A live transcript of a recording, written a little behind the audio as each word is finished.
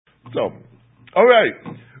So, all right.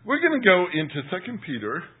 We're going to go into 2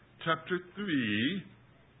 Peter chapter 3.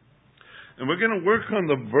 And we're going to work on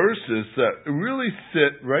the verses that really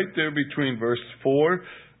sit right there between verse 4,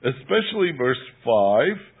 especially verse 5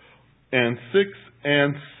 and 6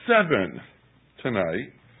 and 7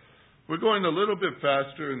 tonight. We're going a little bit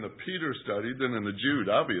faster in the Peter study than in the Jude,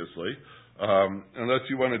 obviously, unless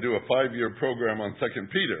you want to do a 5-year program on 2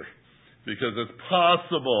 Peter, because it's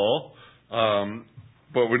possible,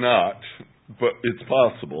 but we're not, but it's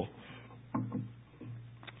possible.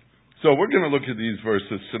 So we're going to look at these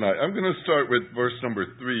verses tonight. I'm going to start with verse number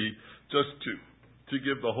 3, just to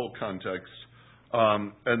give the whole context,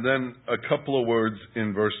 and then a couple of words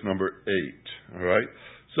in verse number 8. All right?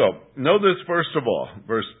 So, know this first of all,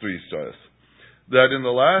 verse 3 says, that in the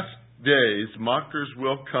last days mockers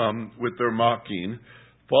will come with their mocking,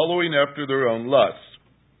 following after their own lusts,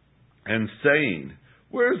 and saying,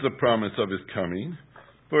 where is the promise of his coming?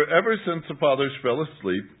 For ever since the fathers fell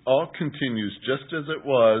asleep, all continues just as it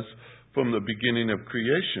was from the beginning of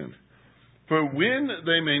creation. For when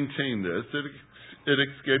they maintain this, it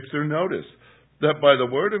escapes their notice, that by the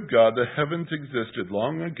word of God the heavens existed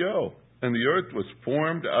long ago, and the earth was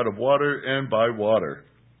formed out of water and by water,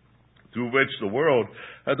 through which the world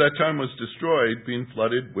at that time was destroyed, being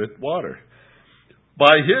flooded with water.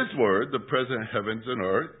 By his word, the present heavens and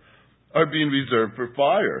earth are being reserved for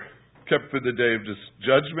fire, kept for the day of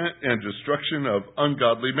judgment and destruction of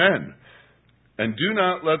ungodly men. And do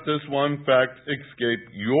not let this one fact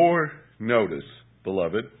escape your notice,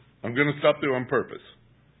 beloved. I'm going to stop there on purpose,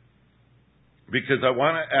 because I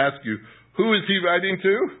want to ask you, who is he writing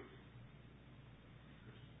to?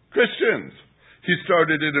 Christians. He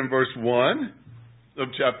started it in verse 1 of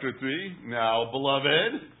chapter 3. Now,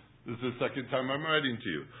 beloved, this is the second time I'm writing to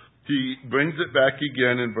you. He brings it back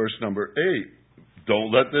again in verse number 8.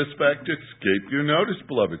 Don't let this fact escape your notice,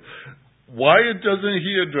 beloved. Why doesn't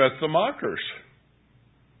he address the mockers?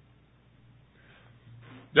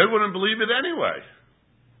 They wouldn't believe it anyway.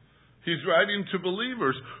 He's writing to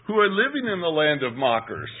believers who are living in the land of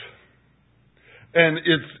mockers. And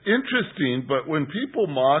it's interesting, but when people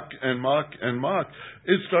mock and mock and mock,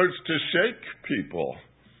 it starts to shake people.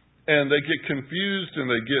 And they get confused and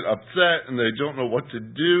they get upset and they don't know what to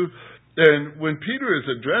do. And when Peter is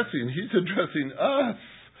addressing, he's addressing us.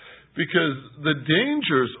 Because the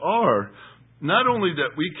dangers are not only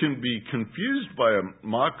that we can be confused by a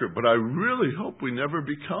mocker, but I really hope we never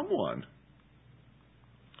become one.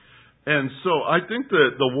 And so I think that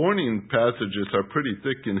the warning passages are pretty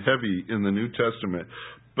thick and heavy in the New Testament.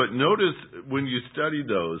 But notice when you study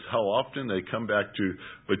those, how often they come back to,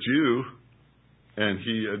 but you, and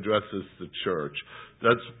he addresses the church.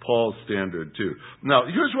 That's Paul's standard too. Now,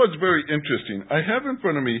 here's what's very interesting. I have in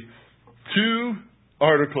front of me 2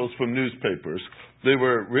 articles from newspapers. They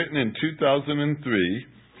were written in 2003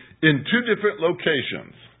 in 2 different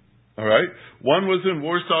locations. All right? One was in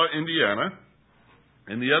Warsaw, Indiana,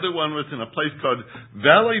 and the other one was in a place called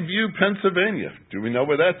Valley View, Pennsylvania. Do we know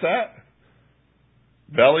where that's at?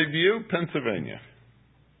 Valley View, Pennsylvania.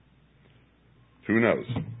 Who knows?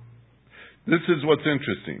 This is what's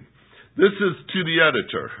interesting. This is to the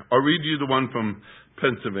editor. I'll read you the one from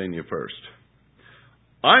Pennsylvania first.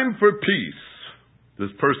 I'm for peace. This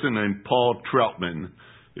person named Paul Troutman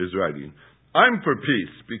is writing. I'm for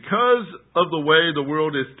peace. Because of the way the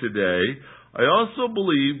world is today, I also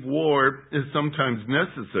believe war is sometimes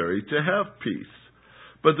necessary to have peace.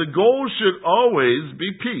 But the goal should always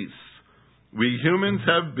be peace. We humans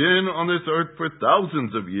have been on this earth for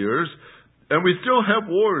thousands of years, and we still have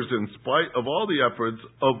wars in spite of all the efforts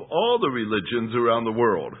of all the religions around the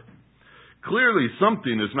world. Clearly,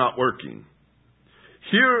 something is not working.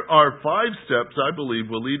 Here are 5 steps I believe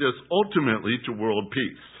will lead us ultimately to world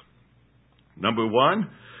peace. Number 1,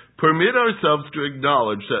 permit ourselves to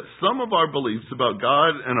acknowledge that some of our beliefs about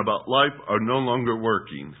God and about life are no longer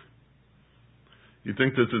working. You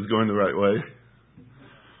think this is going the right way?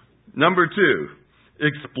 Number 2,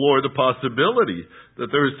 explore the possibility that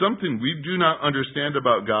there is something we do not understand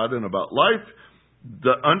about God and about life,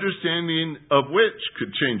 the understanding of which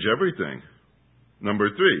could change everything. Number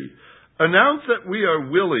 3, announce that we are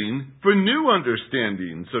willing for new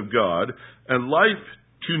understandings of God and life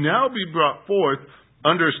to now be brought forth,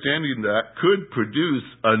 understanding that could produce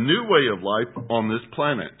a new way of life on this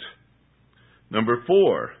planet. Number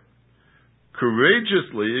 4,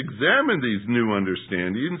 courageously examine these new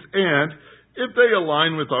understandings and, if they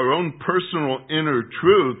align with our own personal inner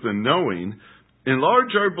truth and knowing,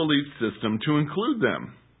 enlarge our belief system to include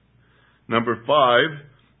them. Number 5,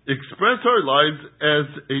 express our lives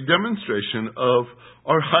as a demonstration of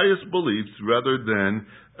our highest beliefs rather than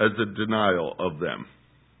as a denial of them.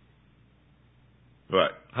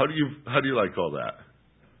 Right. How do you like all that?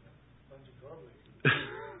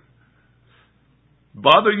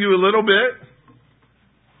 Bother you a little bit?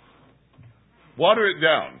 Water it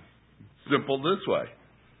down. Simple this way.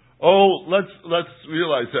 Oh, let's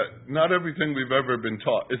realize that not everything we've ever been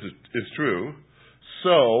taught is true.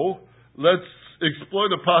 So let's explore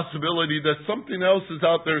the possibility that something else is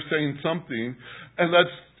out there saying something, and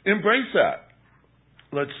let's embrace that.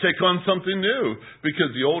 Let's take on something new,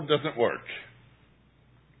 because the old doesn't work.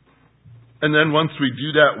 And then once we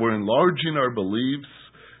do that, we're enlarging our beliefs,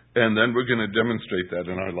 and then we're going to demonstrate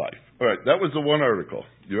that in our life. All right, that was the one article.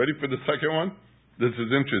 You ready for the second one? This is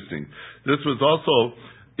interesting. This was also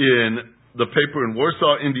in the paper in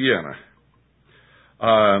Warsaw, Indiana.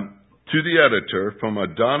 To the editor from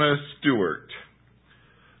Adana Stewart.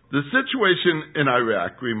 The situation in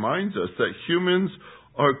Iraq reminds us that humans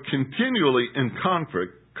are continually in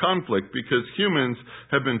conflict because humans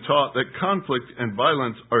have been taught that conflict and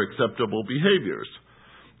violence are acceptable behaviors.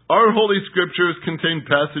 Our Holy Scriptures contain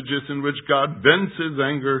passages in which God vents His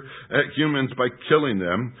anger at humans by killing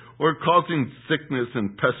them, or causing sickness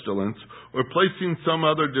and pestilence, or placing some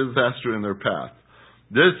other disaster in their path.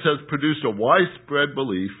 This has produced a widespread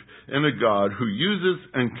belief in a God who uses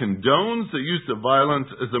and condones the use of violence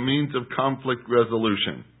as a means of conflict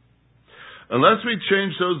resolution. Unless we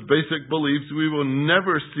change those basic beliefs, we will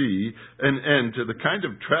never see an end to the kind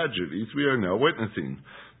of tragedies we are now witnessing.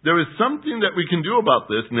 There is something that we can do about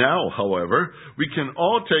this now, however. We can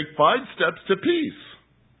all take 5 steps to peace.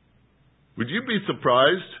 Would you be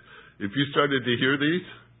surprised if you started to hear these?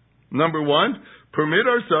 Number 1, permit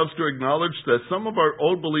ourselves to acknowledge that some of our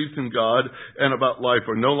old beliefs in God and about life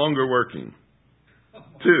are no longer working.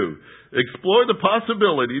 2, explore the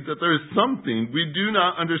possibility that there is something we do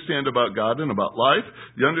not understand about God and about life,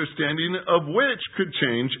 the understanding of which could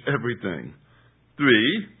change everything.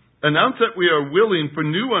 3, announce that we are willing for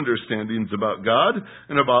new understandings about God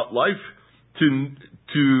and about life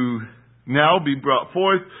to now be brought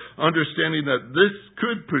forth, understanding that this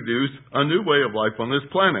could produce a new way of life on this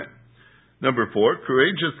planet. Number 4,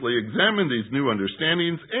 courageously examine these new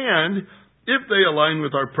understandings and, if they align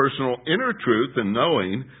with our personal inner truth and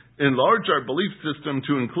knowing, enlarge our belief system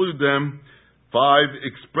to include them. 5,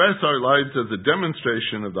 express our lives as a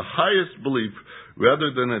demonstration of the highest belief rather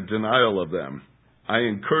than a denial of them. I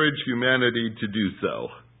encourage humanity to do so.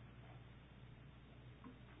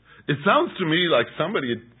 It sounds to me like somebody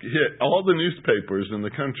hit all the newspapers in the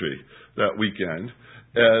country that weekend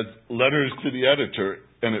as letters to the editor,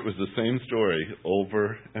 and it was the same story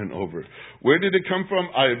over and over. Where did it come from?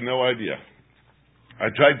 I have no idea. I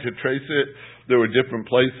tried to trace it. There were different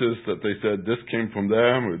places that they said this came from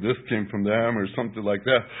them or this came from them or something like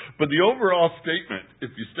that. But the overall statement, if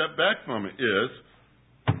you step back from it, is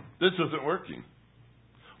this isn't working.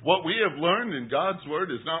 What we have learned in God's Word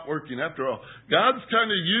is not working after all. God's kind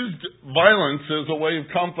of used violence as a way of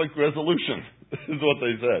conflict resolution, is what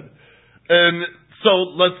they said. And so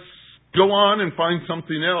let's go on and find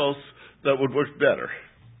something else that would work better.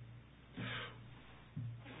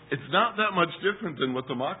 It's not that much different than what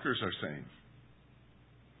the mockers are saying.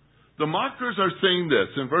 The mockers are saying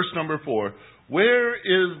this in verse number 4, where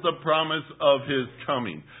is the promise of His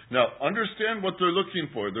coming? Now, understand what they're looking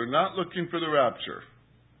for. They're not looking for the rapture.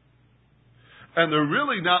 And they're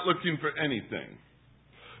really not looking for anything.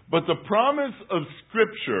 But the promise of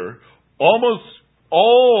Scripture, almost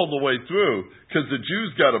all the way through, because the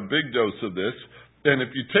Jews got a big dose of this, and if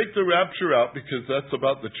you take the rapture out, because that's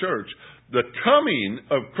about the church, the coming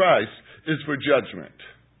of Christ is for judgment.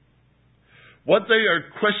 What they are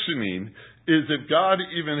questioning is if God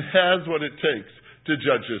even has what it takes to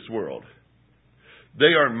judge this world.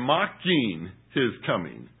 They are mocking His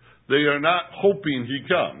coming. They are not hoping He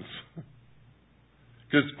comes.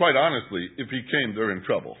 Because quite honestly, if He came, they're in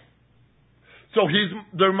trouble. So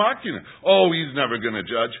they're mocking Him. Oh, He's never going to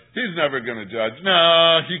judge. He's never going to judge.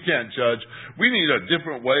 No, He can't judge. We need a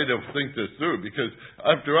different way to think this through, because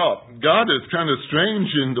after all, God is kind of strange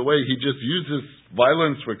in the way He just uses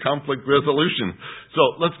violence for conflict resolution.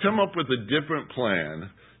 So let's come up with a different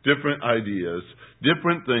plan, different ideas,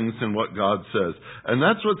 different things than what God says. And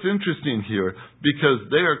that's what's interesting here, because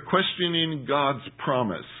they are questioning God's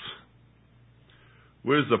promise.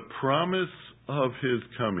 Where's the promise of His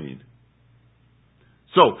coming?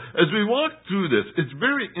 So, as we walk through this, it's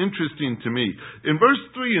very interesting to me. In verse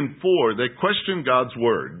 3 and 4, they question God's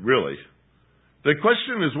Word, really. They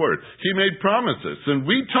question His Word. He made promises. And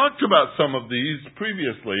we talked about some of these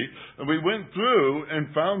previously, and we went through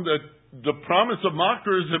and found that the promise of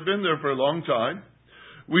mockers have been there for a long time.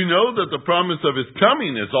 We know that the promise of His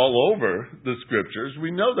coming is all over the Scriptures.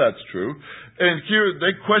 We know that's true. And here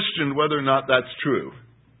they questioned whether or not that's true.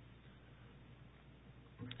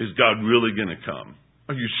 Is God really going to come?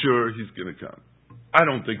 Are you sure He's going to come? I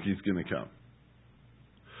don't think He's going to come.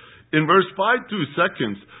 In verse 5 through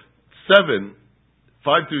 7,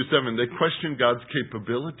 they question God's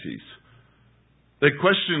capabilities. They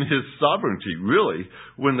question His sovereignty, really,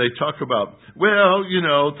 when they talk about, well,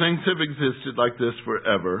 things have existed like this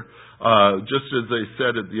forever, just as they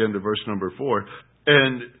said at the end of verse number 4.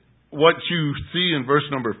 And what you see in verse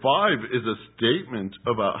number 5 is a statement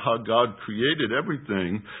about how God created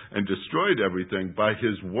everything and destroyed everything by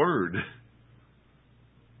His Word.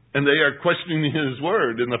 And they are questioning His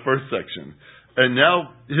Word in the first section. And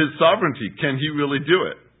now His sovereignty, can He really do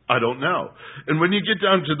it? I don't know. And when you get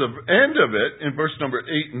down to the end of it, in verse number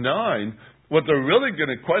 8 and 9, what they're really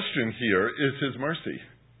going to question here is His mercy.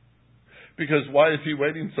 Because why is He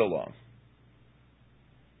waiting so long?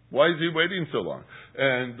 Why is He waiting so long?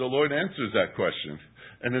 And the Lord answers that question.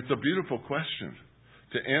 And it's a beautiful question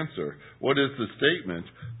to answer. What is the statement?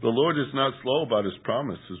 The Lord is not slow about His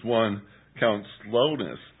promises. One counts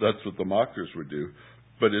slowness. That's what the mockers would do.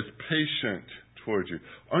 But is patient towards you.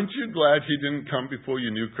 Aren't you glad He didn't come before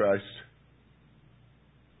you knew Christ?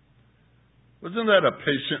 Wasn't that a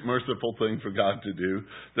patient, merciful thing for God to do?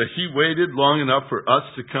 That He waited long enough for us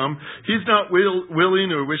to come? He's not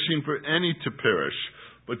willing or wishing for any to perish,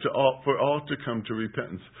 but for all to come to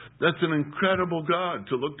repentance. That's an incredible God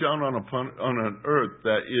to look down on an earth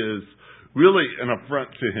that is really an affront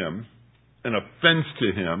to Him, an offense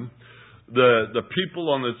to Him. The people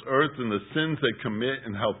on this earth and the sins they commit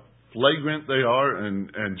and how flagrant they are and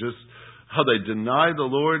just how they deny the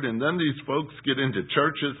Lord. And then these folks get into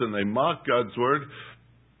churches and they mock God's Word.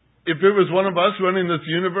 If it was one of us running this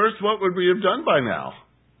universe, what would we have done by now?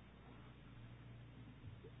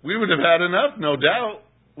 We would have had enough, no doubt.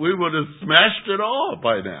 We would have smashed it all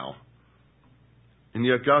by now. And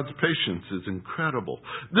yet God's patience is incredible.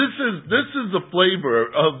 This is the flavor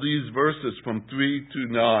of these verses from 3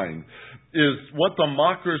 to 9, is what the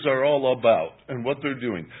mockers are all about and what they're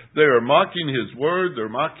doing. They are mocking His Word, they're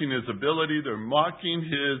mocking His ability, they're mocking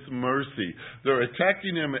His mercy. They're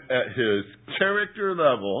attacking Him at His character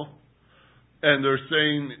level, and they're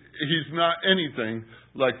saying He's not anything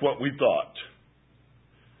like what we thought.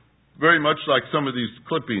 Very much like some of these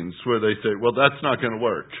clippings where they say, well, that's not going to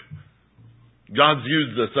work. God's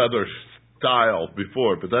used this other style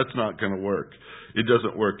before, but that's not going to work. It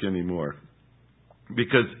doesn't work anymore.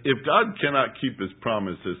 Because if God cannot keep His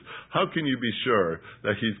promises, how can you be sure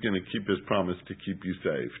that He's going to keep His promise to keep you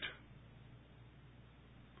saved?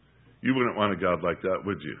 You wouldn't want a God like that,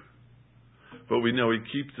 would you? But we know He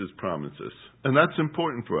keeps His promises. And that's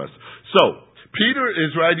important for us. So, Peter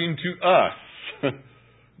is writing to us.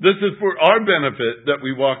 This is for our benefit that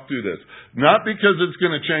we walk through this. Not because it's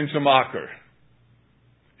going to change the mocker.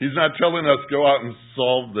 He's not telling us go out and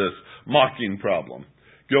solve this mocking problem.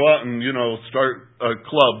 Go out and, start a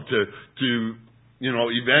club to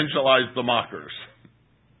evangelize the mockers.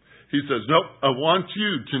 He says, nope, I want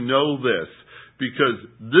you to know this, because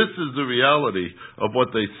this is the reality of what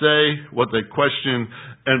they say, what they question,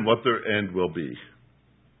 and what their end will be.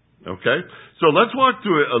 Okay? So let's walk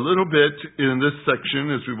through it a little bit in this section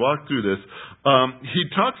as we walk through this. He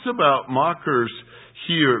talks about mockers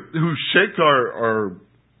here who shake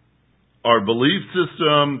our belief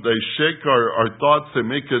system. They shake our thoughts. They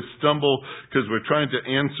make us stumble because we're trying to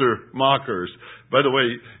answer mockers. By the way,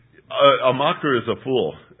 a mocker is a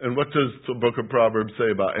fool. And what does the book of Proverbs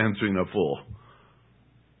say about answering a fool?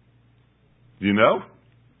 Do you know?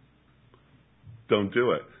 Don't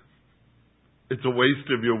do it. It's a waste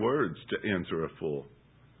of your words to answer a fool.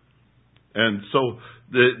 And so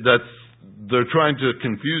they're trying to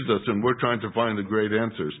confuse us, and we're trying to find the great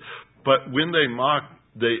answers. But when they mock,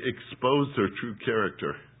 they expose their true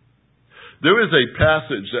character. There is a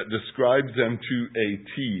passage that describes them to a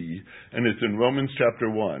T, and it's in Romans chapter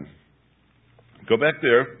 1. Go back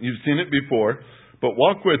there. You've seen it before, but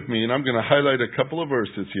walk with me, and I'm going to highlight a couple of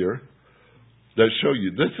verses here that show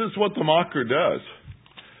you. This is what the mocker does.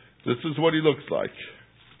 This is what he looks like.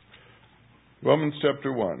 Romans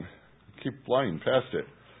chapter 1. Keep flying past it.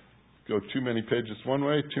 Go too many pages one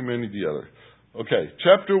way, too many the other. Okay,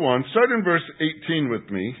 chapter 1. Start in verse 18 with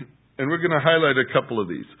me, and we're going to highlight a couple of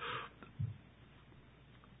these.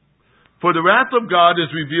 For the wrath of God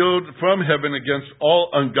is revealed from heaven against all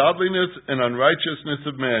ungodliness and unrighteousness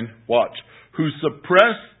of men, watch, who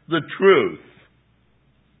suppress the truth.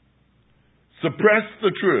 Suppress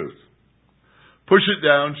the truth. Push it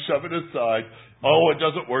down, shove it aside. Oh, it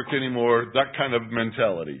doesn't work anymore. That kind of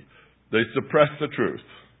mentality. They suppress the truth.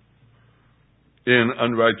 in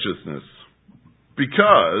unrighteousness.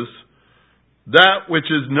 Because that which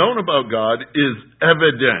is known about God is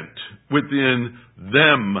evident within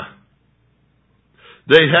them.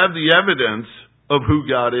 They have the evidence of who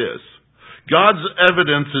God is. God's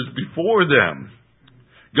evidence is before them.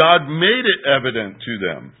 God made it evident to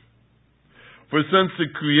them. For since the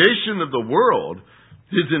creation of the world,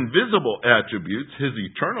 His invisible attributes, His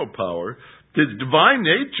eternal power, His divine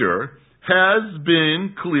nature has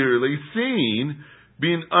been clearly seen,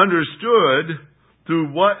 being understood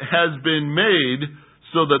through what has been made,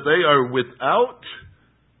 so that they are without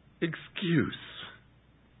excuse.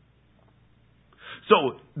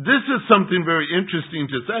 So, this is something very interesting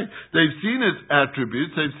to say. They've seen His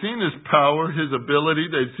attributes, they've seen His power, His ability,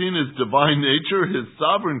 they've seen His divine nature, His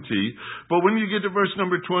sovereignty. But when you get to verse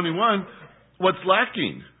number 21, what's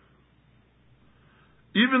lacking?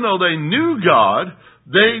 Even though they knew God,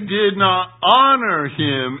 they did not honor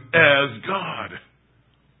Him as God.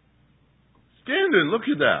 Stand and look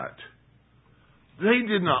at that. They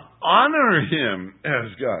did not honor Him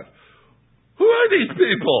as God. Who are these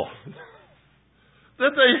people?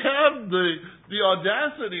 That they have the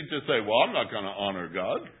audacity to say, well, I'm not going to honor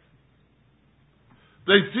God.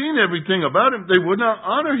 They've seen everything about Him. They would not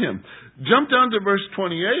honor Him. Jump down to verse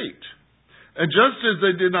 28. And just as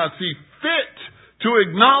they did not see fit to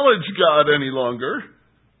acknowledge God any longer,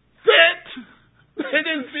 they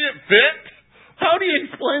didn't see it fit? How do you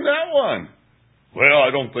explain that one? Well, I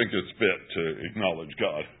don't think it's fit to acknowledge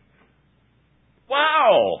God.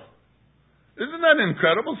 Wow! Isn't that an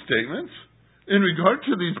incredible statement? In regard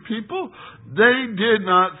to these people, they did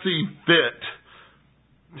not see fit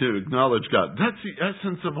to acknowledge God. That's the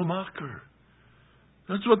essence of a mocker.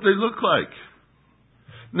 That's what they look like.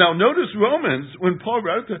 Now, notice Romans, when Paul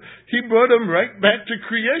wrote that, he brought them right back to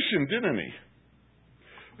creation, didn't he?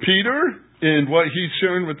 Peter, in what he's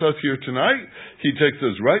sharing with us here tonight, he takes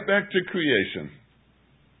us right back to creation.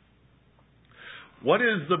 What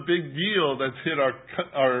is the big deal that's hit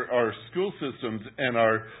our school systems and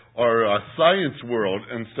our science world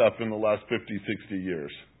and stuff in the last 50, 60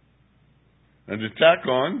 years? And to tack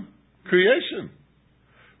on creation.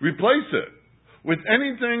 Replace it with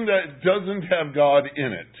anything that doesn't have God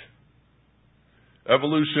in it.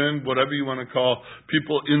 Evolution, whatever you want to call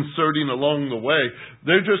people inserting along the way,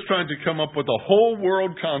 they're just trying to come up with a whole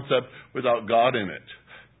world concept without God in it.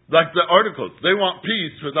 Like the articles, they want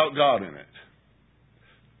peace without God in it.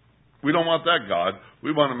 We don't want that God. We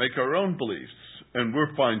want to make our own beliefs, and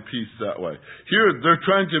we'll find peace that way. Here, they're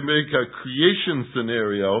trying to make a creation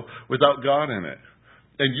scenario without God in it.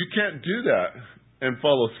 And you can't do that and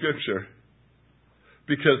follow Scripture.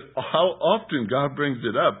 Because how often God brings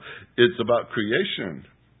it up, it's about creation.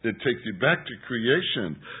 It takes you back to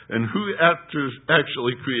creation. And who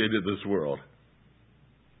actually created this world?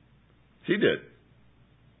 He did.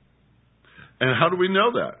 And how do we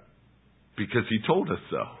know that? Because He told us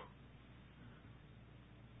so.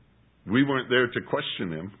 We weren't there to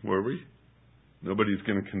question Him, were we? Nobody's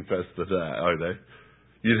going to confess to that, are they?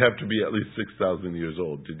 You'd have to be at least 6,000 years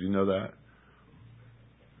old. Did you know that?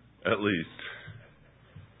 At least.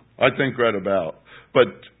 I think right about. But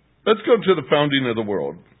let's go to the founding of the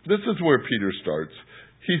world. This is where Peter starts.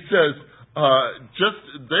 He says,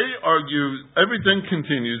 they argue, everything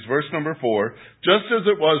continues, verse number 4, just as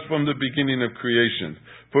it was from the beginning of creation.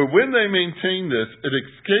 For when they maintain this, it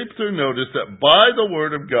escapes their notice that by the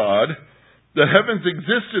word of God, the heavens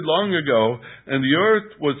existed long ago, and the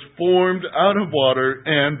earth was formed out of water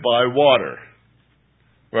and by water.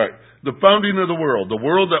 Right. The founding of the world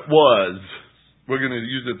that was. We're going to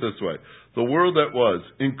use it this way. The world that was,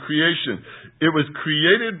 in creation, it was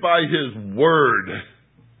created by His word.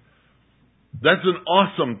 That's an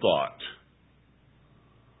awesome thought.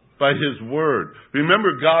 By His word.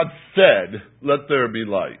 Remember, God said, let there be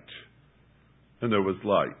light. And there was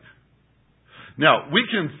light. Now, we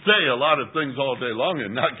can say a lot of things all day long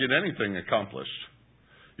and not get anything accomplished.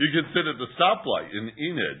 You can sit at the stoplight in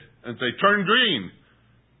Enid and say, turn green.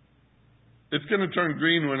 It's going to turn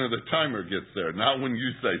green when the timer gets there, not when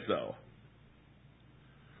you say so.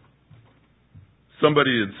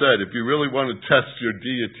 Somebody had said, if you really want to test your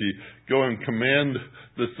deity, go and command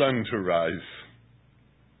the sun to rise.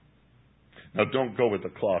 Now, don't go with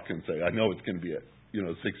the clock and say, I know it's going to be at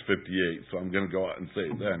 6:58, so I'm going to go out and say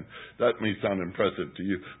it then. That may sound impressive to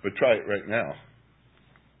you, but try it right now.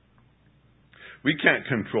 We can't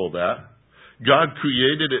control that. God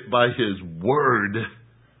created it by His word.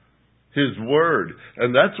 His word.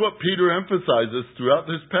 And that's what Peter emphasizes throughout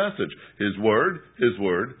this passage. His word, His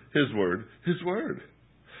word, His word, His word.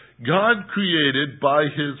 God created by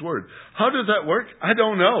His word. How does that work? I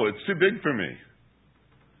don't know. It's too big for me.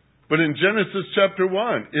 But in Genesis chapter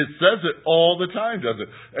 1, it says it all the time, doesn't it?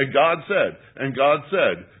 And God said, and God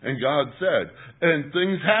said, and God said. And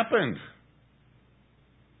things happened.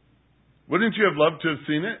 Wouldn't you have loved to have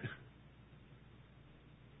seen it?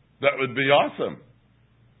 That would be awesome.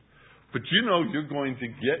 But you know you're going to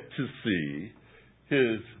get to see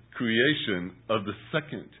His creation of the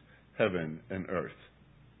second heaven and earth.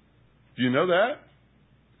 Do you know that?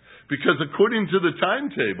 Because according to the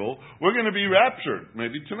timetable, we're going to be raptured,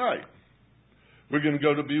 maybe tonight. We're going to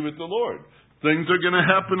go to be with the Lord. Things are going to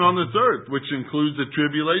happen on this earth, which includes a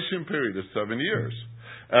tribulation period of 7 years.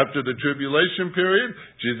 After the tribulation period,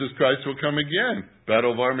 Jesus Christ will come again.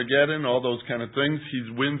 Battle of Armageddon, all those kind of things.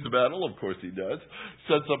 He wins the battle, of course he does.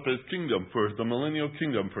 Sets up His kingdom for the millennial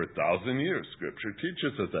kingdom for 1,000 years. Scripture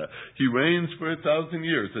teaches us that. He reigns for 1,000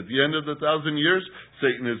 years. At the end of the 1,000 years,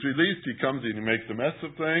 Satan is released. He comes and he makes a mess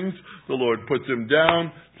of things. The Lord puts him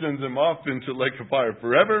down, sends him off into lake of fire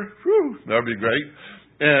forever. Whew, that would be great.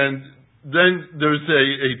 And then there's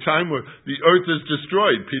a time where the earth is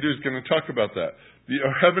destroyed. Peter's going to talk about that. The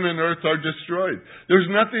heaven and earth are destroyed. There's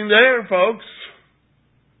nothing there, folks.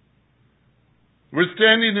 We're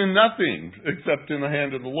standing in nothing, except in the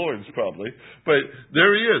hand of the Lord's, probably. But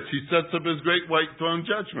there He is. He sets up His great white throne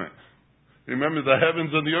judgment. Remember, the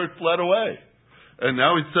heavens and the earth fled away. And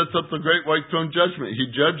now He sets up the great white throne judgment.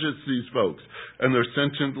 He judges these folks. And they're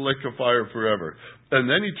sent into the lake of fire forever. And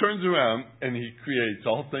then He turns around and He creates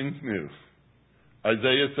all things new.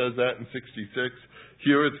 Isaiah says that in 66.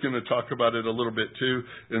 Here it's going to talk about it a little bit too.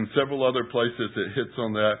 In several other places it hits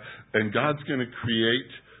on that. And God's going to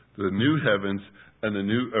create the new heavens and the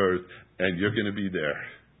new earth, and you're going to be there.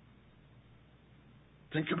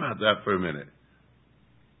 Think about that for a minute.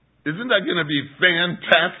 Isn't that going to be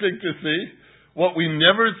fantastic to see? What we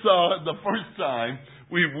never saw the first time,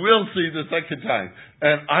 we will see the second time.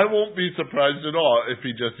 And I won't be surprised at all if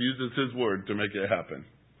He just uses His word to make it happen.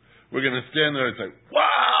 We're going to stand there and say,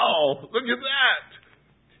 wow, look at that.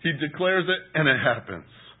 He declares it, and it happens.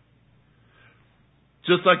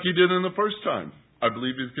 Just like He did in the first time. I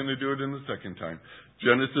believe He's going to do it in the second time.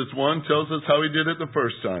 Genesis 1 tells us how He did it the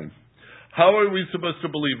first time. How are we supposed to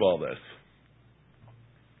believe all this?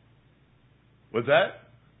 What's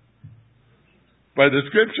that? By the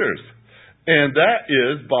Scriptures. And that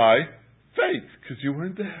is by faith, because you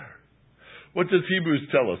weren't there. What does Hebrews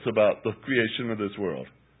tell us about the creation of this world?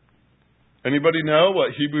 Anybody know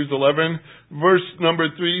what Hebrews 11, verse number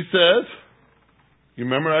 3 says? You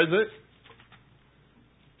memorize it?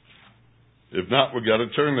 If not, we've got to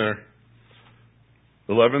turn there.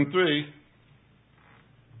 11:3.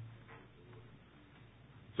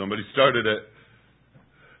 Somebody started it.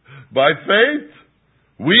 By faith,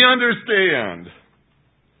 we understand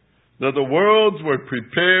that the worlds were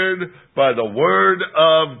prepared by the word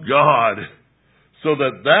of God, so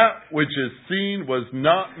that that which is seen was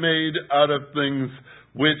not made out of things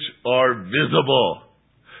which are visible.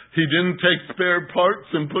 He didn't take spare parts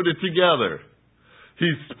and put it together. He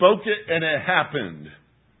spoke it and it happened.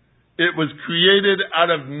 It was created out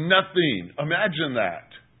of nothing. Imagine that.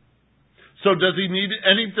 So does He need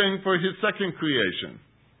anything for His second creation?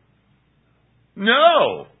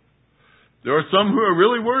 No. There are some who are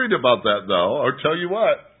really worried about that, though. I'll tell you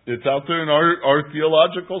what. It's out there in our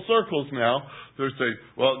theological circles now. They're saying,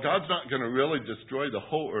 well, God's not going to really destroy the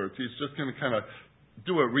whole earth. He's just going to kind of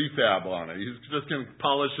do a refab on it. He's just going to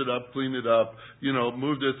polish it up, clean it up,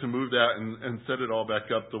 move this and move that and set it all back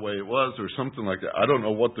up the way it was or something like that. I don't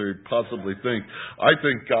know what they possibly think. I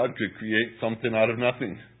think God could create something out of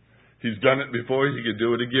nothing. He's done it before. He could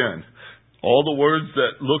do it again. All the words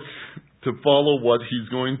that look to follow what He's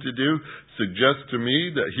going to do suggest to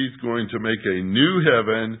me that He's going to make a new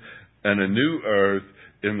heaven and a new earth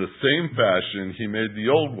in the same fashion He made the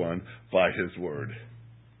old one by His word.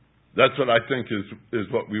 That's what I think is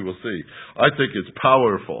what we will see. I think it's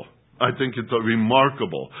powerful. I think it's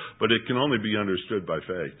remarkable, but it can only be understood by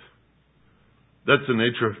faith. That's the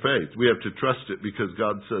nature of faith. We have to trust it because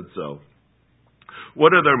God said so.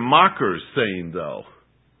 What are their mockers saying, though?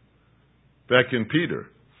 Back in Peter.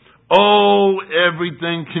 Oh,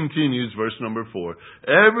 everything continues, verse number 4.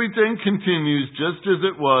 Everything continues just as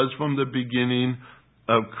it was from the beginning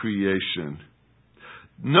of creation.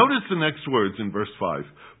 Notice the next words in verse 5.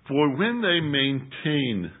 For when they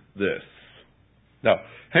maintain this. Now,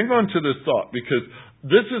 hang on to this thought, because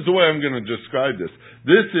this is the way I'm going to describe this.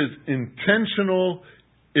 This is intentional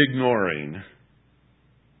ignoring.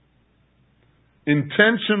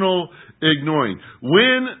 Intentional ignoring.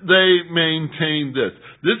 When they maintain this.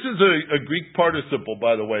 This is a Greek participle,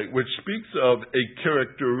 by the way, which speaks of a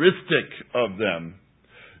characteristic of them.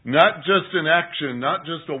 Not just an action, not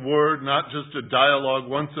just a word, not just a dialogue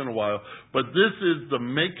once in a while, but this is the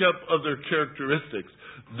makeup of their characteristics.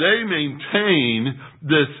 They maintain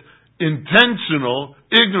this intentional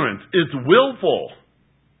ignorance. It's willful.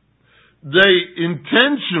 They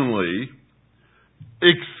intentionally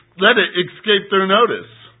let it escape their notice.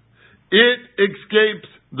 It escapes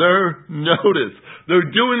their notice.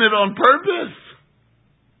 They're doing it on purpose.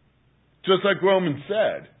 Just like Romans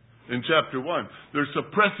said in chapter 1. They're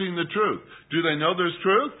suppressing the truth. Do they know there's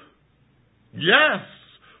truth? Yes.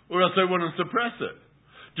 Or else they wouldn't suppress it.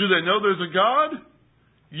 Do they know there's a God?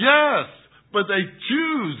 Yes. But they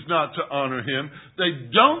choose not to honor Him.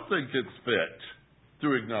 They don't think it's fit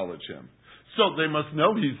to acknowledge Him. So they must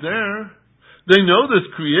know He's there. They know this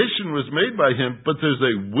creation was made by Him, but there's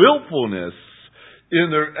a willfulness in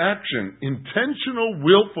their action, intentional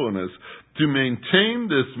willfulness to maintain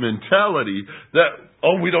this mentality that,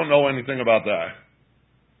 we don't know anything about that.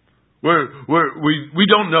 We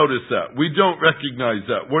don't notice that. We don't recognize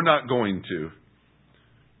that. We're not going to.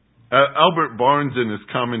 Albert Barnes in his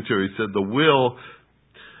commentary said the will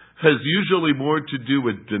has usually more to do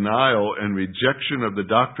with denial and rejection of the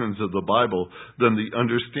doctrines of the Bible than the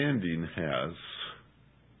understanding has.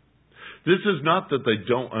 This is not that they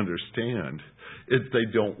don't understand. It's they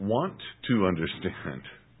don't want to understand.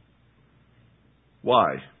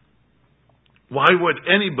 Why? Why would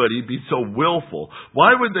anybody be so willful?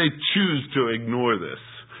 Why would they choose to ignore this?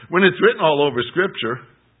 When it's written all over Scripture.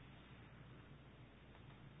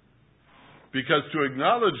 Because to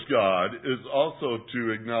acknowledge God is also to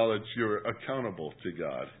acknowledge you're accountable to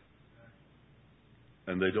God.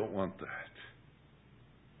 And they don't want that.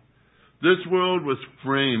 This world was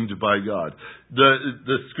framed by God.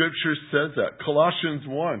 The Scripture says that. Colossians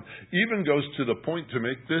 1 even goes to the point to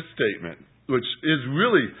make this statement, which is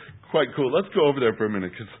really quite cool. Let's go over there for a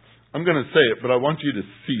minute, because I'm going to say it, but I want you to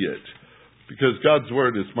see it. Because God's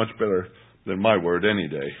Word is much better than my word any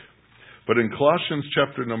day. But in Colossians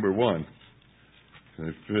chapter number 1,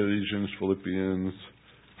 Ephesians, Philippians,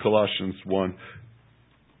 Colossians 1.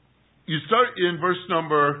 You start in verse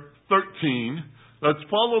number 13. Let's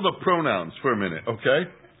follow the pronouns for a minute, okay?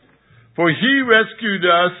 For He rescued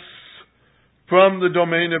us from the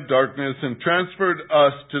domain of darkness and transferred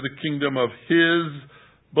us to the kingdom of His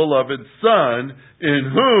beloved Son, in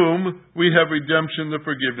whom we have redemption, the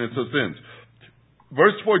forgiveness of sins.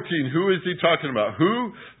 Verse 14, who is He talking about?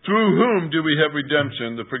 Through whom do we have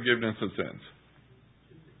redemption, the forgiveness of sins?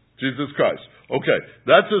 Jesus Christ. Okay,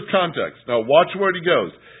 that's his context. Now watch where he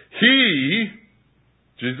goes. He,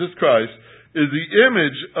 Jesus Christ, is the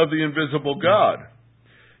image of the invisible God.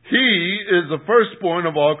 He is the firstborn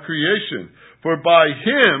of all creation. For by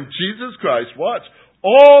Him, Jesus Christ, watch,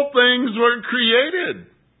 all things were created.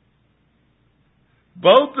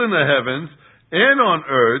 Both in the heavens and on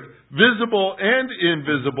earth, visible and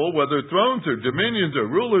invisible, whether thrones or dominions or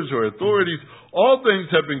rulers or authorities, all things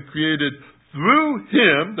have been created through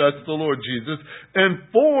Him, that's the Lord Jesus, and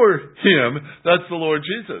for Him, that's the Lord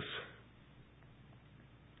Jesus.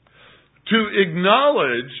 To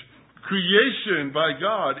acknowledge creation by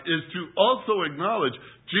God is to also acknowledge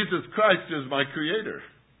Jesus Christ is my Creator.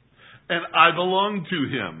 And I belong to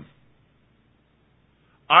Him.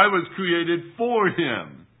 I was created for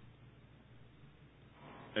Him.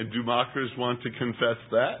 And do mockers want to confess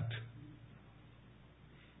that?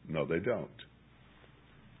 No, they don't.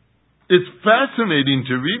 It's fascinating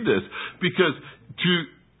to read this, because to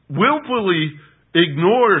willfully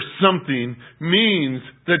ignore something means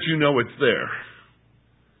that you know it's there.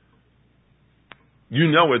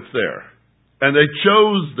 You know it's there. And they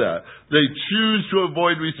chose that. They choose to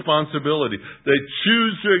avoid responsibility. They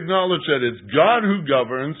choose to acknowledge that it's God who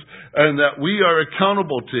governs and that we are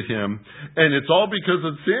accountable to Him. And it's all because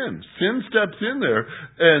of sin. Sin steps in there,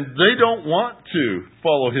 and they don't want to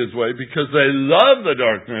follow His way because they love the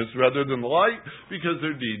darkness rather than the light, because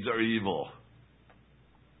their deeds are evil.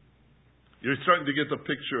 You're starting to get the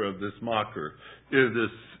picture of this mocker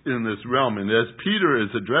in this realm. And as Peter is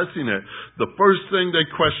addressing it, the first thing they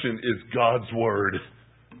question is God's Word.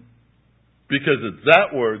 Because it's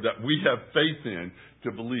that Word that we have faith in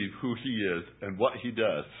to believe who He is and what He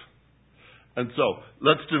does. And so,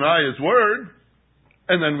 let's deny His Word,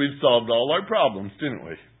 and then we've solved all our problems, didn't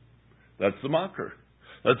we? That's the mocker.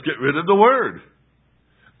 Let's get rid of the Word.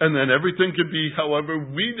 And then everything could be however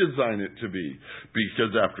we design it to be.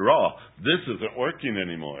 Because after all, this isn't working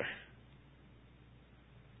anymore.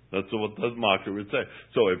 That's what the mocker would say.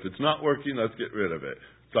 So if it's not working, let's get rid of it.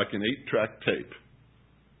 It's like an 8-track tape.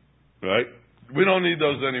 Right? We don't need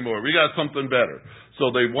those anymore. We got something better. So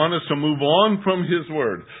they want us to move on from His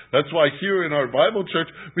Word. That's why here in our Bible church,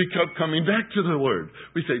 we kept coming back to the Word.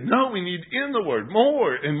 We say, no, we need in the Word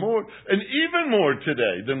more and more, and even more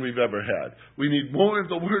today than we've ever had. We need more of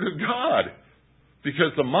the Word of God, because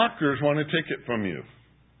the mockers want to take it from you.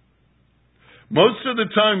 Most of the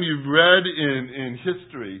time you've read in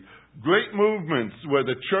history, great movements where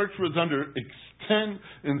the church was under extensive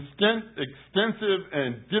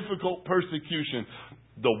and difficult persecution,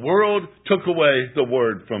 the world took away the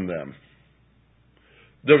Word from them.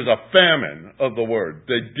 There was a famine of the Word.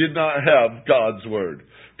 They did not have God's Word.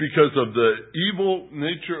 Because of the evil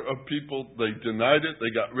nature of people, they denied it,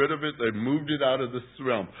 they got rid of it, they moved it out of this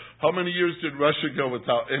realm. How many years did Russia go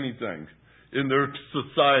without anything in their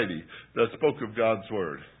society that spoke of God's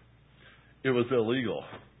Word? It was illegal.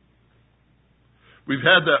 We've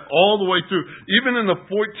had that all the way through. Even in the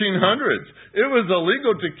 1400s, it was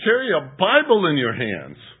illegal to carry a Bible in your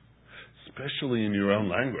hands, especially in your own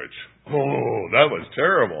language. Oh, that was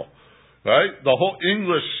terrible, right? The whole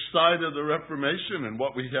English side of the Reformation and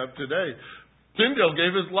what we have today. Tyndale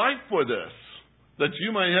gave his life for this, that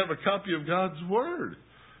you might have a copy of God's Word.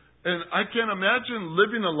 And I can't imagine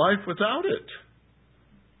living a life without it.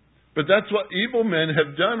 But that's what evil men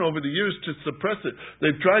have done over the years to suppress it.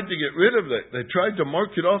 They've tried to get rid of it. They tried to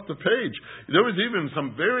mark it off the page. There was even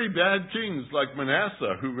some very bad kings like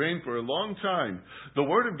Manasseh who reigned for a long time. The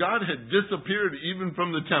Word of God had disappeared even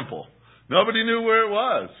from the temple. Nobody knew where it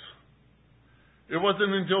was. It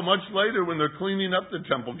wasn't until much later when they're cleaning up the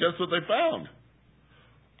temple. Guess what they found?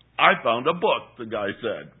 I found a book, the guy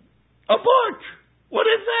said. A book! What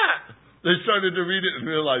is that? They started to read it and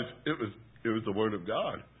realized it was the Word of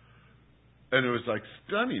God. And it was like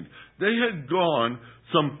stunning. They had gone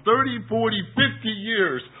some 30, 40, 50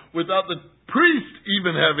 years without the priest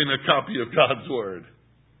even having a copy of God's Word.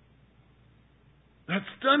 That's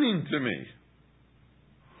stunning to me.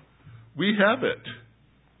 We have it.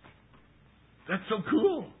 That's so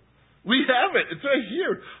cool. We have it. It's right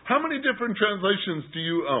here. How many different translations do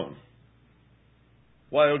you own?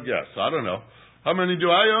 Wild guess. I don't know. How many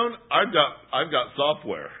do I own? I've got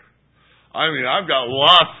software. I mean, I've got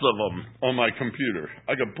lots of them on my computer.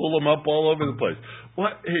 I can pull them up all over the place.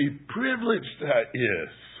 What a privilege that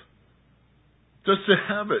is. Just to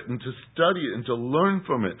have it and to study it and to learn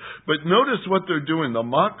from it. But notice what they're doing. The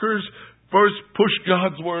mockers first push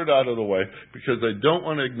God's Word out of the way because they don't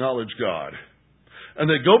want to acknowledge God. And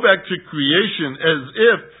they go back to creation as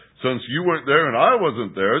if, since you weren't there and I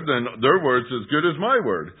wasn't there, then their word's as good as my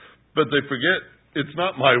word. But they forget it's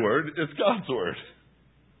not my word, it's God's Word.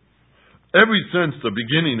 Ever since the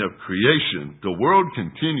beginning of creation, the world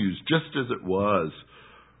continues just as it was.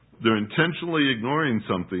 They're intentionally ignoring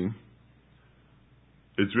something.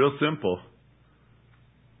 It's real simple.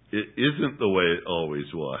 It isn't the way it always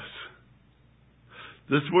was.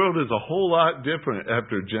 This world is a whole lot different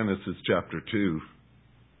after Genesis chapter 2.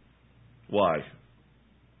 Why?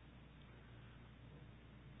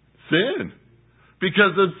 Sin.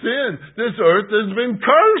 Because of sin, this earth has been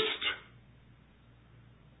cursed.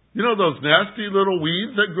 You know those nasty little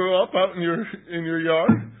weeds that grow up out in your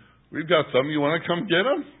yard? We've got some. You want to come get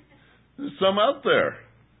them? There's some out there.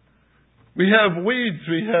 We have weeds.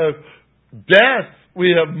 We have death.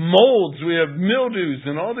 We have molds. We have mildews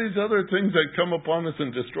and all these other things that come upon us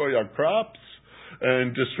and destroy our crops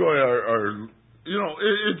and destroy our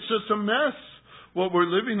it's just a mess what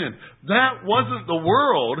we're living in. That wasn't the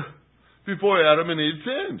world before Adam and Eve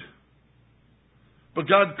sinned. But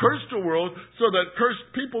God cursed the world so that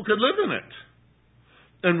cursed people could live in it.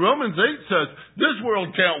 And Romans 8 says, this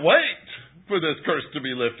world can't wait for this curse to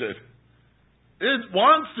be lifted. It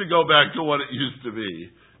wants to go back to what it used to be,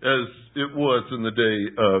 as it was in the day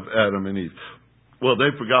of Adam and Eve. Well,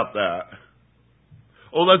 they forgot that.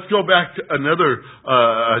 Oh, let's go back to another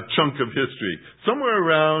chunk of history. Somewhere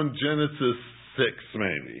around Genesis 6,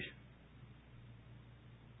 maybe.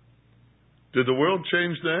 Did the world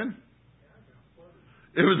change then?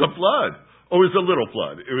 It was a flood. Oh, it was a little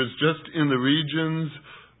flood. It was just in the regions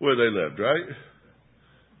where they lived, right?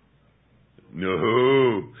 No,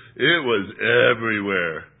 it was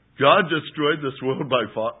everywhere. God destroyed this world by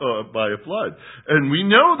a flood. And we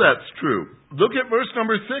know that's true. Look at verse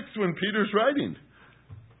number 6 when Peter's writing.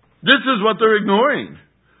 This is what they're ignoring.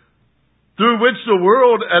 Through which the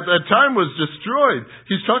world at that time was destroyed.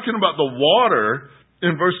 He's talking about the water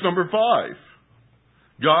in verse number 5.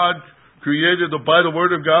 God created by the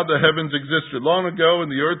word of God, the heavens existed long ago,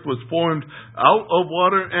 and the earth was formed out of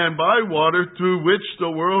water and by water, through which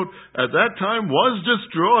the world at that time was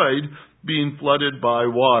destroyed, being flooded by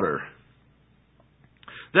water.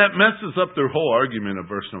 That messes up their whole argument of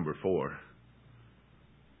verse number 4.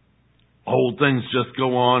 Old things just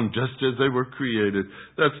go on just as they were created.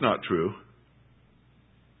 That's not true.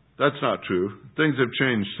 That's not true. Things have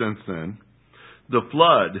changed since then. The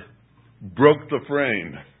flood broke the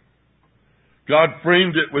frame. God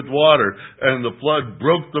framed it with water, and the flood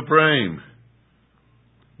broke the frame.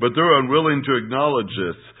 But they're unwilling to acknowledge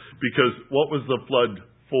this, because what was the flood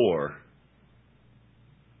for?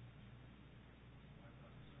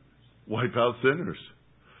 Wipe out sinners.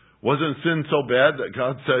 Wasn't sin so bad that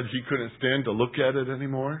God said He couldn't stand to look at it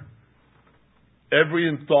anymore? Every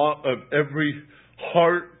thought of every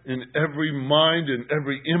heart, in every mind, in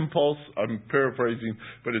every impulse, I'm paraphrasing,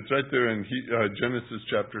 but it's right there in Genesis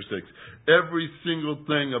chapter 6. Every single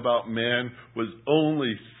thing about man was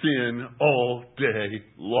only sin all day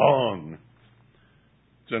long.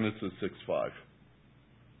 Genesis 6:5.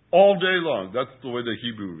 All day long. That's the way the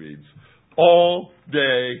Hebrew reads. All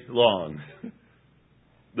day long.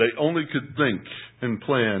 They only could think and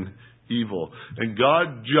plan evil. And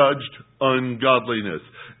God judged ungodliness.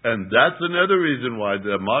 And that's another reason why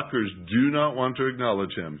the mockers do not want to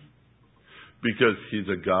acknowledge Him. Because He's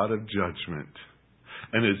a God of judgment.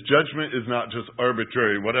 And His judgment is not just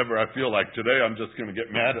arbitrary, whatever I feel like today, I'm just going to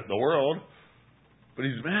get mad at the world. But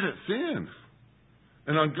He's mad at sin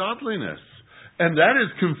and ungodliness. And that is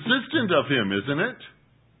consistent of Him, isn't it?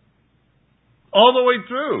 All the way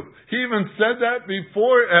through. He even said that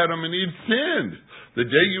before Adam and Eve sinned. The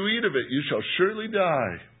day you eat of it, you shall surely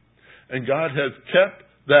die. And God has kept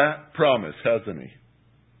that promise, hasn't He?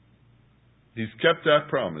 He's kept that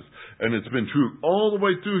promise. And it's been true all the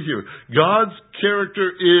way through here. God's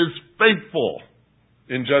character is faithful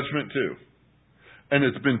in judgment too. And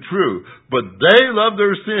it's been true. But they love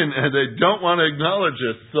their sin and they don't want to acknowledge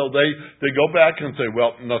it. So they go back and say,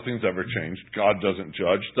 well, nothing's ever changed. God doesn't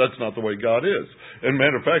judge. That's not the way God is. And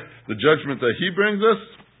matter of fact, the judgment that He brings us,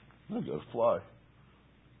 I'll just fly.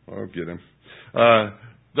 I'll get him.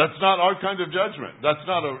 That's not our kind of judgment. That's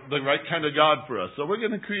not the right kind of God for us. So we're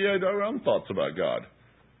going to create our own thoughts about God.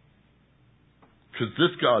 Because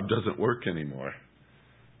this God doesn't work anymore.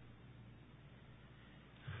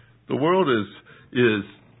 The world is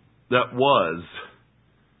that was.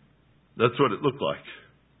 That's what it looked like.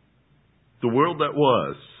 The world that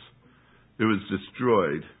was. It was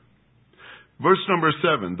destroyed. Verse number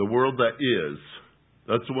 7, the world that is.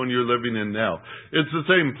 That's the one you're living in now. It's the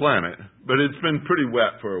same planet, but it's been pretty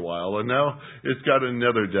wet for a while, and now it's got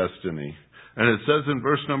another destiny. And it says in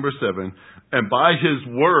verse number 7, and by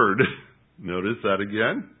His word, notice that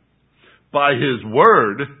again, by His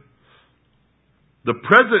word, the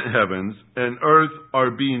present heavens and earth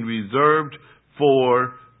are being reserved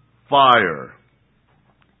for fire,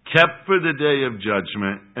 kept for the day of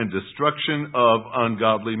judgment and destruction of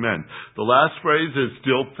ungodly men. The last phrase is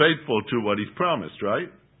still faithful to what He's promised,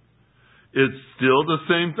 right? It's still the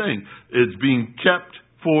same thing. It's being kept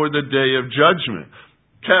for the day of judgment,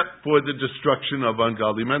 kept for the destruction of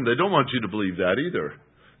ungodly men. They don't want you to believe that either.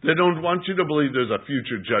 They don't want you to believe there's a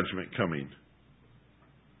future judgment coming.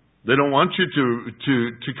 They don't want you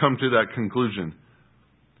to come to that conclusion.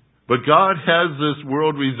 But God has this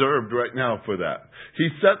world reserved right now for that. He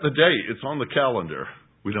set the date. It's on the calendar.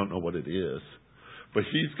 We don't know what it is. But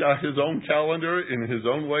He's got His own calendar in His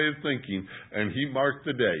own way of thinking, and He marked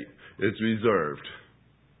the date. It's reserved.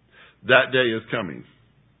 That day is coming.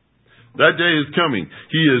 That day is coming.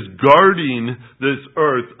 He is guarding this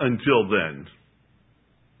earth until then.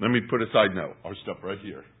 Let me put a side note. I'll stop right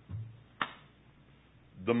here.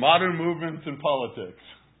 The modern movements in politics.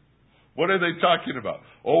 What are they talking about?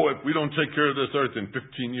 Oh, if we don't take care of this earth in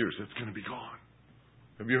 15 years, it's going to be gone.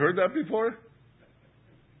 Have you heard that before?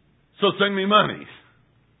 So send me money,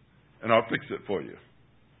 and I'll fix it for you.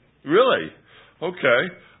 Really? Okay.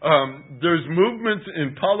 There's movements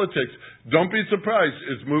in politics. Don't be surprised.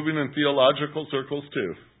 It's moving in theological circles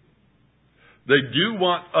too. They do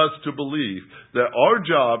want us to believe that our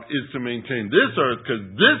job is to maintain this earth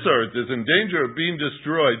because this earth is in danger of being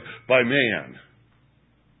destroyed by man.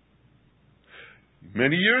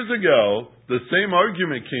 Many years ago, the same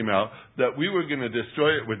argument came out that we were going to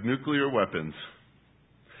destroy it with nuclear weapons.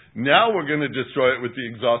 Now we're going to destroy it with the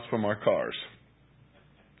exhaust from our cars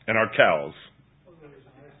and our cows.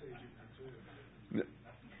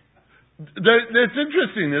 It's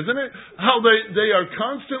interesting, isn't it? How they are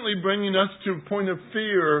constantly bringing us to a point of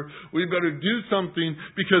fear. We better do something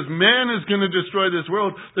because man is going to destroy this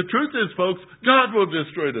world. The truth is, folks, God will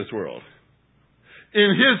destroy this world.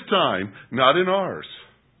 In His time, not in ours.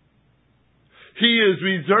 He is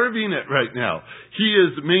reserving it right now. He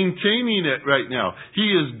is maintaining it right now.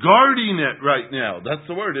 He is guarding it right now. That's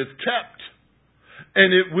the word. It's kept.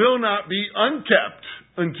 And it will not be unkept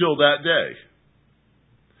until that day.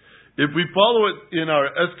 If we follow it in our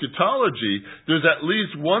eschatology, there's at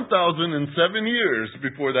least 1,007 years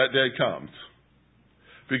before that day comes.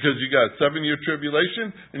 Because you got 7-year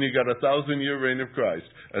tribulation and you got 1,000-year reign of Christ.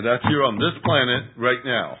 And that's here on this planet right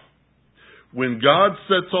now. When God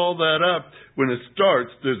sets all that up, when it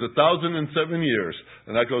starts, there's 1,007 years.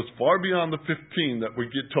 And that goes far beyond the 15 that we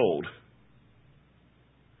get told.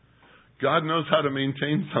 God knows how to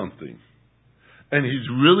maintain something. And He's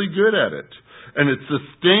really good at it. And it's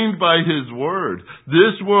sustained by His Word.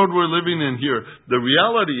 This world we're living in here, the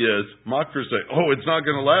reality is, mockers say, oh, it's not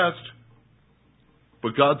going to last.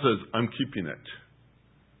 But God says, I'm keeping it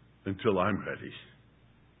until I'm ready.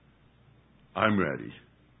 I'm ready.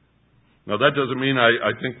 Now, that doesn't mean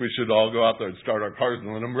I think we should all go out there and start our cars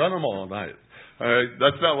and let them run them all night. All right?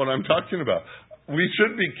 That's not what I'm talking about. We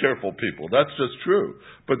should be careful people. That's just true.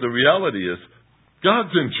 But the reality is,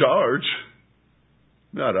 God's in charge,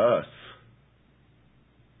 not us.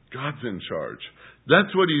 God's in charge.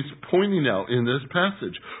 That's what He's pointing out in this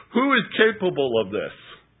passage. Who is capable of this?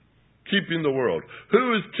 Keeping the world.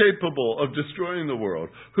 Who is capable of destroying the world?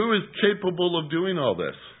 Who is capable of doing all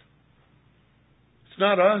this? It's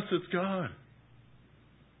not us, it's God.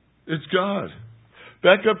 It's God.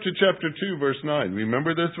 Back up to chapter 2, verse 9.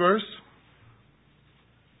 Remember this verse?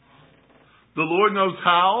 The Lord knows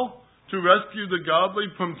how to rescue the godly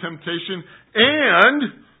from temptation, and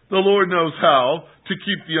the Lord knows how to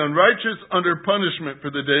keep the unrighteous under punishment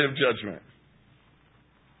for the day of judgment.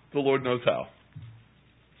 The Lord knows how.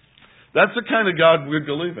 That's the kind of God we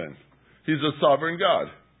believe in. He's a sovereign God.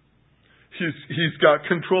 He's got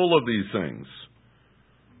control of these things.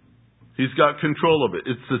 He's got control of it.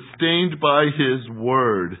 It's sustained by His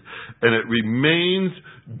Word, and it remains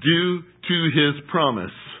due to His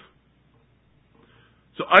promise.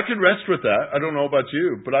 So I can rest with that. I don't know about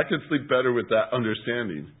you, but I can sleep better with that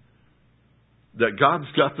understanding. That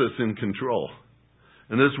God's got this in control.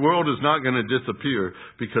 And this world is not going to disappear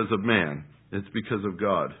because of man. It's because of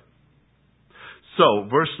God. So,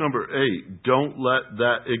 verse number 8, don't let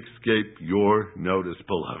that escape your notice,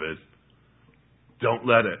 beloved. Don't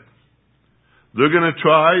let it. They're going to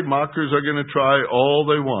try, mockers are going to try all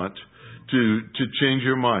they want to change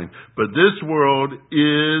your mind. But this world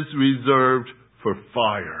is reserved for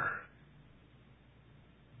fire.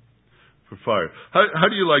 For fire. How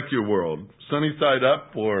do you like your world? Sunny side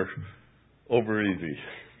up or over easy?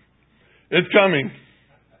 It's coming.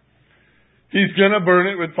 He's going to burn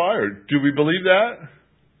it with fire. Do we believe that?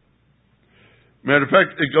 Matter of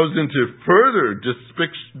fact, it goes into further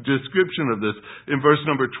description of this in verse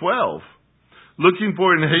number 12. Looking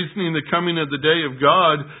for and hastening the coming of the day of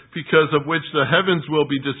God, because of which the heavens will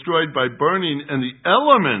be destroyed by burning and the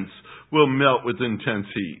elements will melt with intense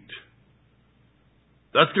heat.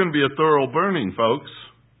 That's going to be a thorough burning, folks.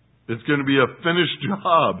 It's going to be a finished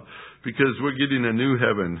job because we're getting a new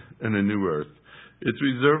heaven and a new earth. It's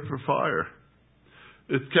reserved for fire.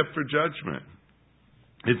 It's kept for judgment.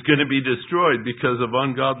 It's going to be destroyed because of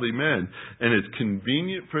ungodly men, and it's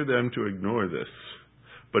convenient for them to ignore this.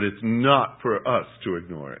 But it's not for us to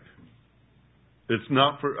ignore it. It's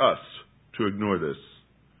not for us to ignore this.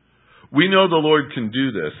 We know the Lord can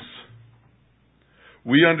do this.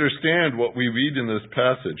 We understand what we read in this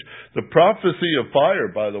passage. The prophecy of fire,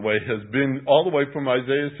 by the way, has been all the way from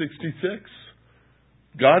Isaiah 66.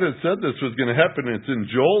 God has said this was going to happen. It's in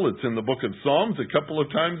Joel. It's in the book of Psalms a couple of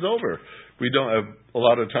times over. We don't have a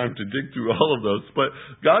lot of time to dig through all of those, but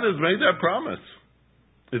God has made that promise.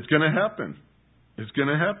 It's going to happen. It's going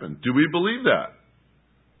to happen. Do we believe that?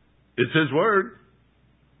 It's His Word.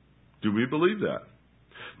 Do we believe that?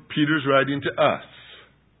 Peter's writing to us.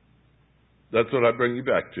 That's what I bring you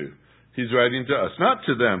back to. He's writing to us, not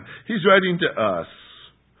to them. He's writing to us.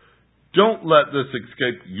 Don't let this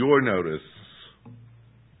escape your notice.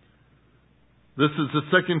 This is the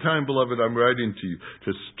second time, beloved, I'm writing to you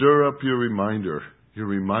to stir up your reminder. Your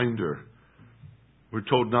reminder. We're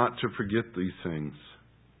told not to forget these things.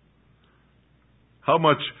 How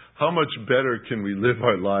much better can we live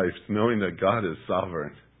our lives knowing that God is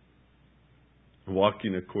sovereign,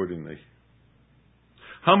 walking accordingly?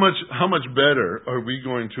 How much better are we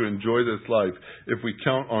going to enjoy this life if we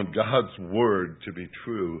count on God's Word to be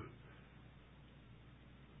true?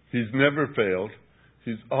 He's never failed.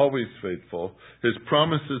 He's always faithful. His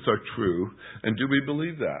promises are true. And do we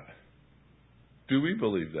believe that? Do we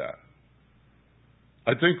believe that?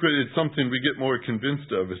 I think it's something we get more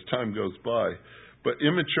convinced of as time goes by. But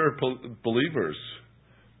immature believers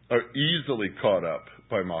are easily caught up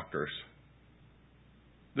by mockers.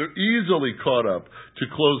 They're easily caught up to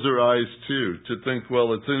close their eyes to think,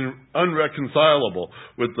 well, it's unreconcilable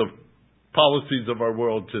with the policies of our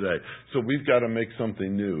world today. So we've got to make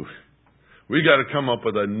something new. We got to come up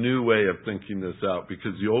with a new way of thinking this out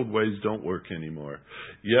because the old ways don't work anymore.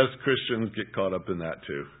 Yes, Christians get caught up in that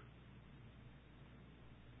too.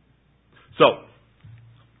 So,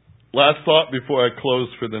 last thought before I close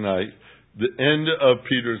for the night. The end of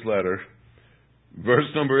Peter's letter. Verse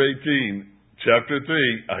number 18, chapter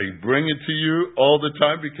 3. I bring it to you all the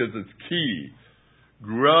time because it's key.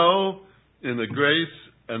 Grow in the grace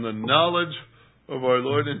and the knowledge of our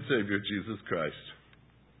Lord and Savior, Jesus Christ.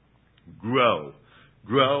 Grow.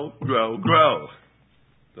 Grow, grow, grow.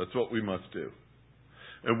 That's what we must do.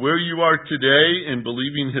 And where you are today in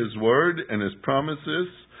believing His Word and His promises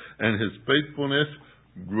and His faithfulness,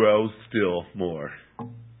 grow still more.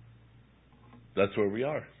 That's where we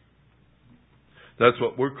are. That's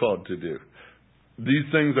what we're called to do. These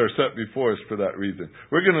things are set before us for that reason.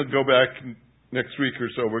 We're going to go back next week or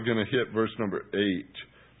so. We're going to hit verse number 8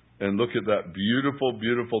 and look at that beautiful,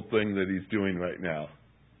 beautiful thing that He's doing right now.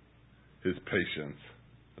 His patience.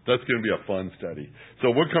 That's going to be a fun study.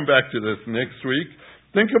 So we'll come back to this next week.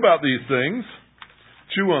 Think about these things.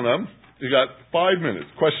 Chew on them. You got 5 minutes.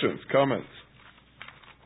 Questions, comments?